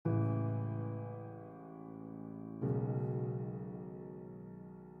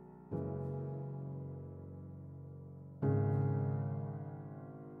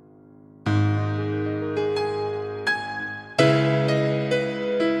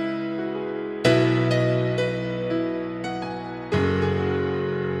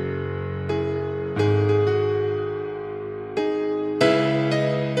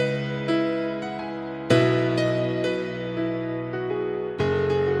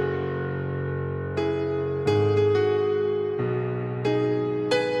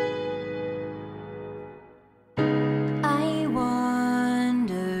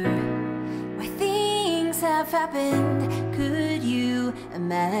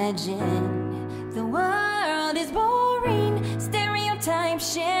imagine. The world is boring, stereotype,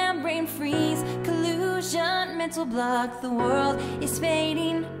 sham, brain freeze, collusion, mental block. The world is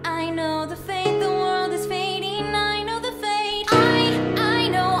fading. I know the fate. The world is fading. I know the fate. I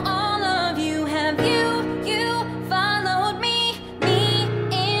know all of you. Have you followed me? Me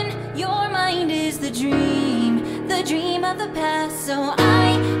in your mind is the dream of the past. So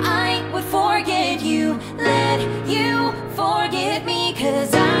I would forget you, let you forget me,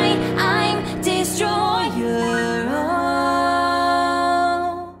 'cause